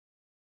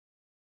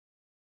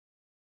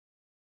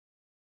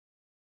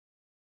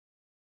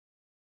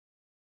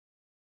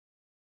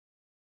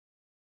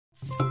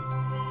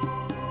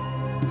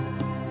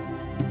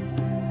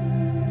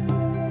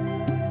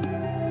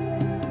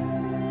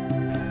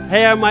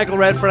Hey, I'm Michael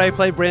Redford. I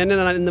play Brandon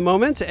in the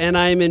moment, and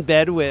I'm in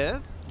bed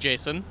with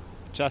Jason.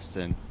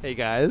 Justin. Hey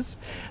guys.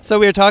 So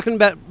we're talking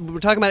about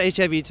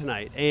HIV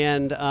tonight,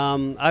 and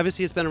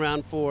obviously it's been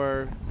around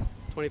for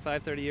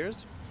 25, 30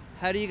 years.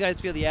 How do you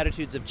guys feel the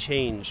attitudes have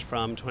changed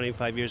from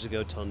 25 years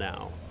ago till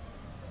now?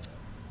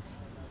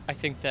 I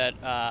think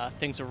that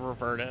things have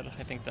reverted.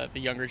 I think that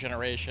the younger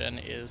generation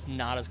is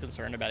not as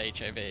concerned about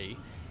HIV,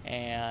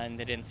 and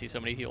they didn't see so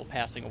many people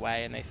passing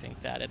away, and they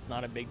think that it's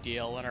not a big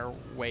deal and are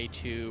way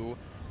too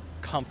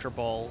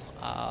comfortable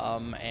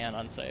and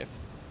unsafe.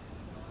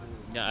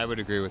 Yeah, I would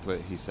agree with what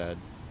he said.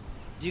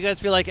 Do you guys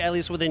feel like, at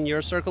least within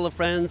your circle of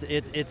friends,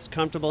 it's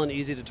comfortable and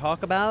easy to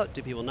talk about?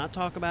 Do people not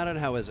talk about it?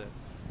 How is it?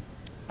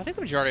 I think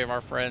the majority of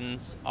our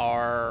friends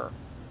are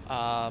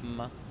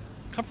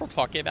comfortable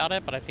talking about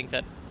it, but I think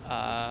that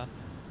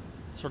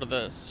sort of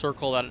the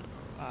circle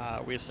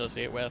that we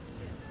associate with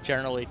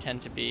generally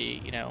tend to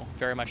be,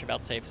 very much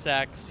about safe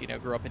sex.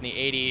 Grew up in the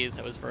 80s.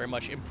 That was very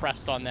much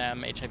impressed on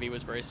them. HIV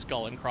was very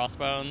skull and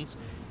crossbones.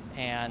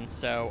 And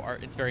so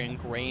it's very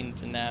ingrained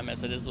in them,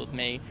 as it is with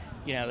me,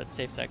 that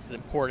safe sex is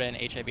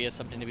important. HIV is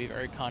something to be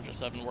very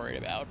conscious of and worried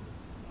about.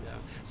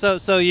 Yeah.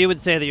 So you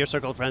would say that your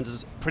circle of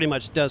friends pretty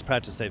much does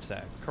practice safe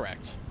sex?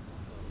 Correct.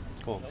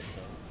 Cool.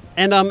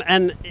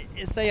 And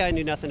say I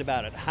knew nothing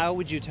about it. How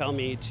would you tell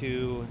me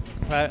to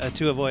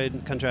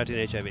avoid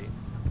contracting HIV?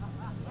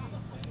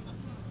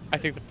 I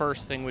think the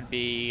first thing would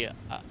be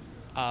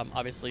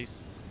obviously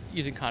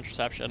using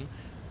contraception.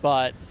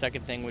 But the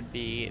second thing would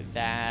be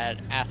that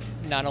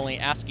not only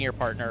asking your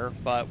partner,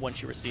 but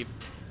once you receive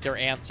their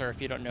answer,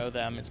 if you don't know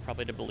them, it's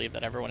probably to believe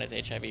that everyone is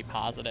HIV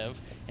positive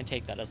and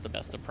take that as the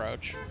best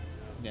approach.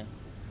 Yeah.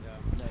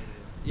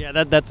 Yeah,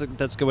 that's a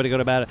good way to go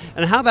about it.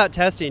 And how about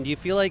testing? Do you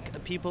feel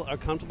like people are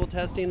comfortable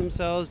testing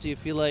themselves? Do you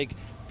feel like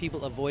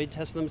people avoid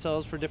testing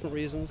themselves for different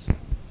reasons?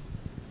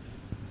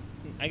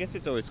 I guess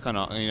it's always kind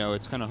of,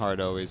 it's kind of hard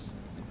to always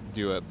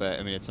do it, but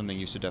I mean, it's something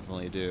you should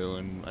definitely do,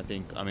 and I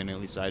think, at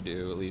least I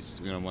do, at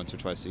least, once or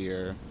twice a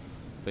year.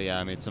 But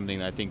yeah, it's something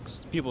that I think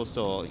people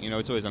still,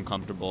 it's always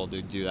uncomfortable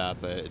to do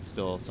that, but it's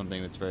still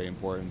something that's very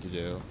important to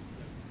do.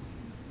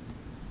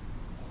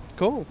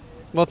 Cool.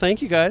 Well,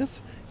 thank you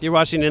guys. You're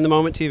watching In the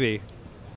Moment TV.